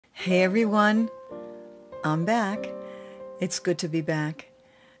Hey everyone, I'm back. It's good to be back.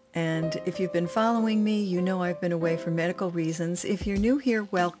 And if you've been following me, you know I've been away for medical reasons. If you're new here,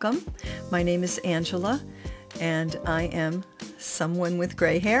 welcome. My name is Angela, and I am someone with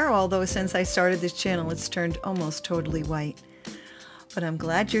gray hair, although since I started this channel, it's turned almost totally white. But I'm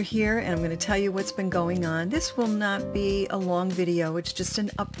glad you're here, and I'm going to tell you what's been going on. This will not be a long video. It's just an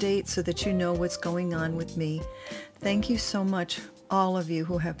update so that you know what's going on with me. Thank you so much, all of you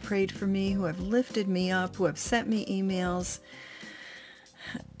who have prayed for me, who have lifted me up, who have sent me emails.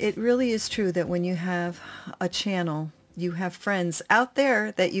 It really is true that when you have a channel, you have friends out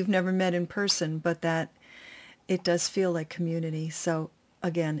there that you've never met in person, but that it does feel like community. So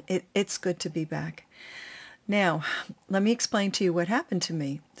again, it's good to be back. Now, let me explain to you what happened to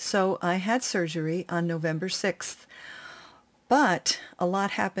me. So I had surgery on November 6th, but a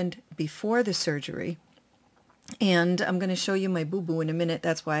lot happened before the surgery. And I'm going to show you my boo-boo in a minute.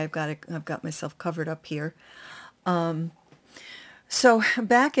 That's why I've got myself covered up here. So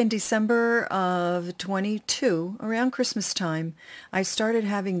back in December of 22, around Christmas time, I started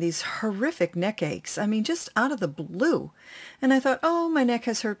having these horrific neck aches. I mean, just out of the blue. And I thought, oh, my neck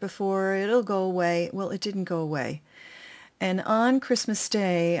has hurt before. It'll go away. Well, it didn't go away. And on Christmas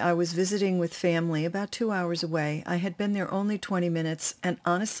Day, I was visiting with family about 2 hours away. I had been there only 20 minutes. And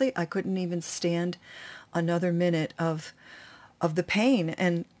honestly, I couldn't even stand another minute of the pain.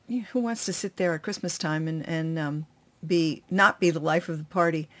 And who wants to sit there at Christmas time and not be the life of the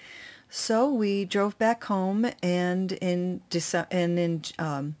party? So we drove back home, and and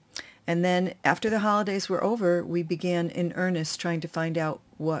then after the holidays were over, we began in earnest trying to find out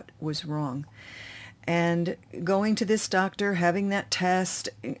what was wrong. And going to this doctor, having that test,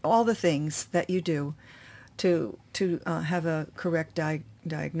 all the things that you do to have a correct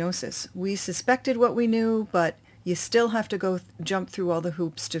diagnosis. We suspected what we knew, but you still have to jump through all the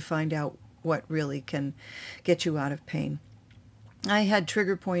hoops to find out what really can get you out of pain. I had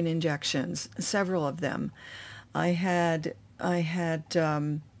trigger point injections, several of them. I had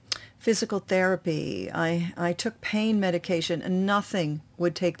physical therapy. I took pain medication, and nothing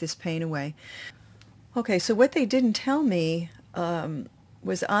would take this pain away. Okay, so what they didn't tell me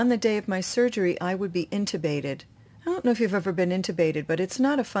was on the day of my surgery, I would be intubated. I don't know if you've ever been intubated, but it's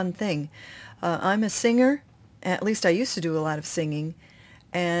not a fun thing. I'm a singer. At least I used to do a lot of singing.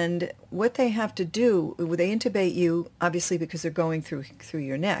 And what they have to do, they intubate you, obviously because they're going through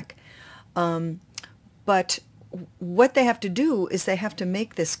your neck. But what they have to do is they have to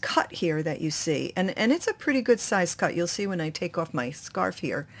make this cut here that you see. And it's a pretty good size cut. You'll see when I take off my scarf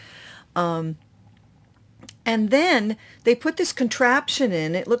here. And then they put this contraption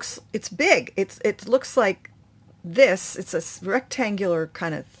in. It's big. It looks like this. It's a rectangular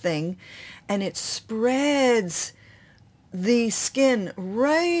kind of thing. And it spreads the skin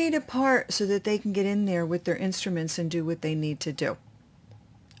right apart so that they can get in there with their instruments and do what they need to do.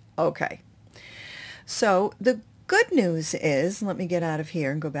 Okay. So the good news is, let me get out of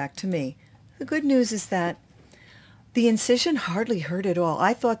here and go back to me. The good news is that the incision hardly hurt at all.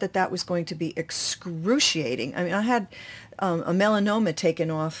 I thought that was going to be excruciating. I mean, I had a melanoma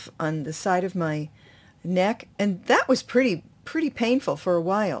taken off on the side of my neck, and that was pretty painful for a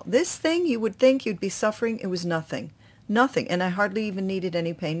while. This thing, you would think you'd be suffering. It was nothing. Nothing. And I hardly even needed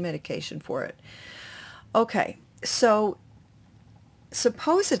any pain medication for it. Okay, so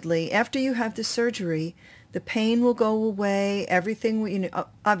supposedly after you have the surgery, the pain will go away, everything,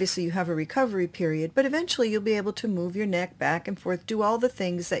 obviously you have a recovery period, but eventually you'll be able to move your neck back and forth, do all the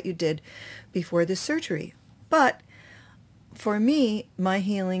things that you did before the surgery. But for me, my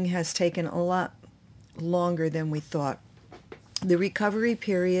healing has taken a lot longer than we thought. The recovery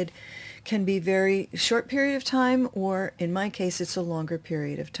period can be very short period of time, or in my case, it's a longer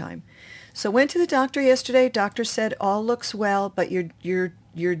period of time. So went to the doctor yesterday. Doctor said all looks well, but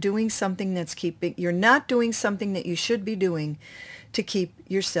you're doing something you're not doing something that you should be doing to keep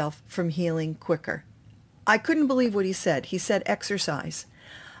yourself from healing quicker. I couldn't believe what he said. He said exercise.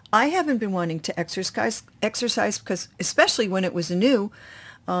 I haven't been wanting to exercise because, especially when it was new,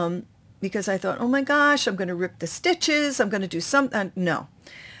 because I thought, oh my gosh, I'm going to rip the stitches. I'm going to do something. No.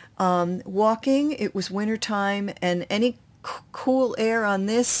 Walking, it was winter time, and any cool air on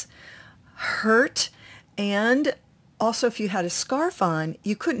this hurt. And also, if you had a scarf on,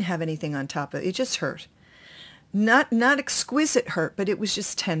 you couldn't have anything on top of it. It just hurt. Not exquisite hurt, but it was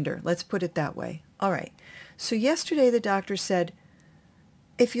just tender. Let's put it that way. All right. So yesterday the doctor said,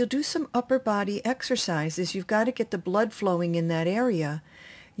 if you'll do some upper body exercises, you've got to get the blood flowing in that area.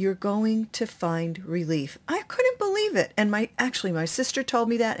 You're going to find relief. I couldn't believe it. And my sister told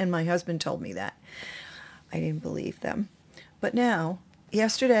me that, and my husband told me that. I didn't believe them. But now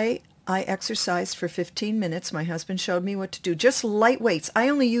yesterday I exercised for 15 minutes. My husband showed me what to do. Just light weights. I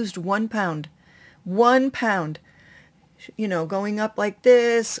only used 1 pound. 1 pound. You know, going up like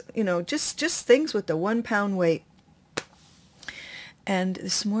this, you know, just things with the 1 pound weight. And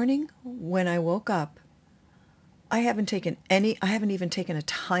this morning when I woke up, I haven't even taken a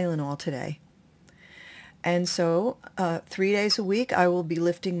Tylenol today. And so 3 days a week I will be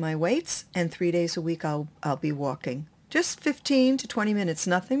lifting my weights, and 3 days a week I'll be walking. Just 15 to 20 minutes,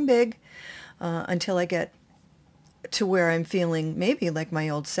 nothing big, until I get to where I'm feeling maybe like my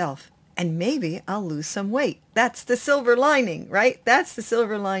old self. And maybe I'll lose some weight. That's the silver lining, right? That's the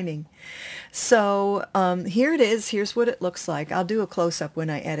silver lining. So here it is. Here's what it looks like. I'll do a close-up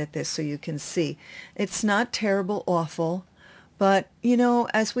when I edit this so you can see. It's not terrible, awful. But, you know,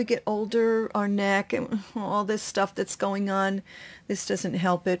 as we get older, our neck and all this stuff that's going on, this doesn't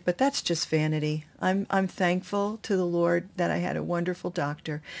help it. But that's just vanity. I'm thankful to the Lord that I had a wonderful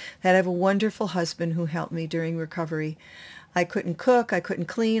doctor, that I have a wonderful husband who helped me during recovery. I couldn't cook, I couldn't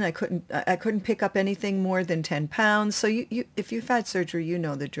clean, I couldn't pick up anything more than 10 pounds. So if you've had surgery, you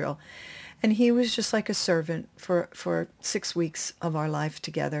know the drill. And he was just like a servant for 6 weeks of our life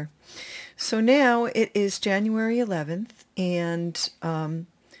together. So now it is January 11th, and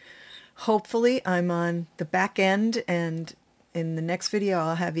hopefully I'm on the back end, and in the next video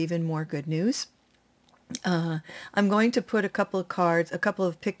I'll have even more good news. I'm going to put a couple of cards, a couple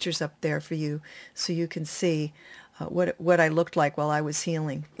of pictures up there for you so you can see what I looked like while I was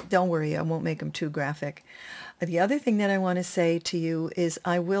healing. Don't worry, I won't make them too graphic. The other thing that I want to say to you is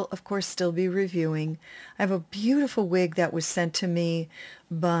I will, of course, still be reviewing. I have a beautiful wig that was sent to me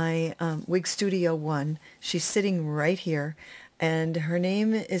by Wig Studio One. She's sitting right here, and her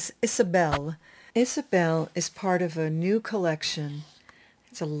name is Isabel. Isabel is part of a new collection.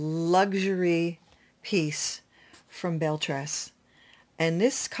 It's a luxury piece from Belle Tress. And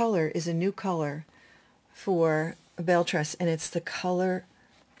this color is a new color for Belle Tress, and it's the color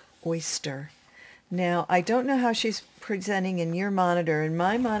Oyster. Now, I don't know how she's presenting in your monitor. In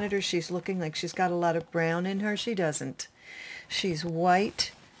my monitor, she's looking like she's got a lot of brown in her. She doesn't. She's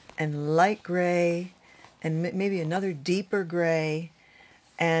white and light gray and maybe another deeper gray.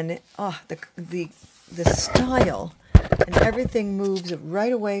 And the style and everything moves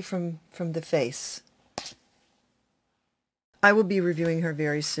right away from the face. I will be reviewing her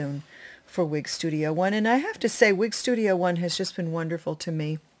very soon for Wig Studio One. And I have to say, Wig Studio One has just been wonderful to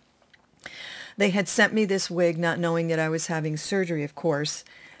me. They had sent me this wig not knowing that I was having surgery, of course,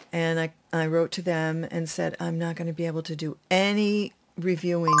 and I wrote to them and said, I'm not going to be able to do any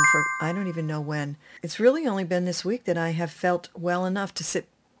reviewing for I don't even know when. It's really only been this week that I have felt well enough to sit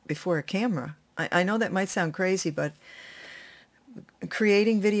before a camera. I know that might sound crazy, but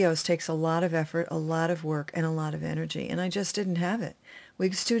creating videos takes a lot of effort, a lot of work, and a lot of energy, and I just didn't have it.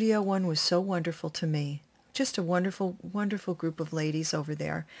 Wig Studio One was so wonderful to me. Just a wonderful, wonderful group of ladies over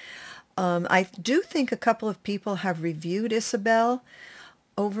there. I do think a couple of people have reviewed Isabel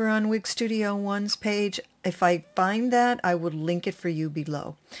over on Wig Studio One's page. If I find that, I would link it for you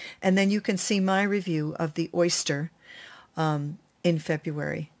below. And then you can see my review of the Oyster in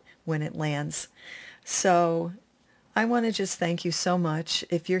February when it lands. So I want to just thank you so much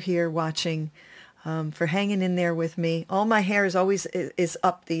if you're here watching, for hanging in there with me. All my hair is always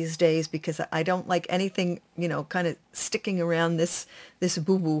up these days because I don't like anything, you know, kind of sticking around this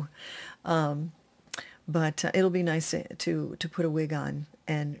boo-boo. But it'll be nice to put a wig on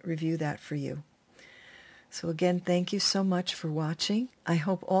and review that for you. So again, thank you so much for watching. I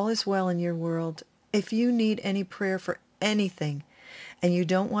hope all is well in your world. If you need any prayer for anything and you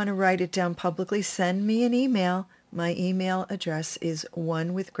don't want to write it down publicly, send me an email. My email address is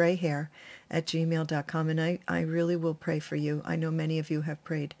onewithgrayhair@gmail.com, and I really will pray for you. I know many of you have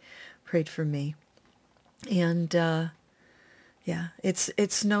prayed for me. And yeah,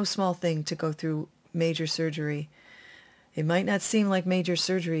 it's no small thing to go through major surgery. It might not seem like major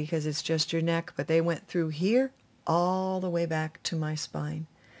surgery because it's just your neck, but they went through here all the way back to my spine.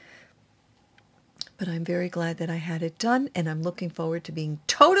 But I'm very glad that I had it done, and I'm looking forward to being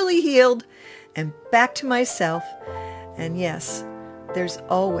totally healed and back to myself. And yes, there's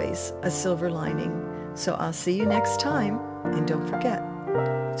always a silver lining. So I'll see you next time, and don't forget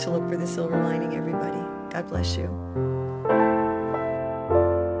to look for the silver lining, everybody. God bless you.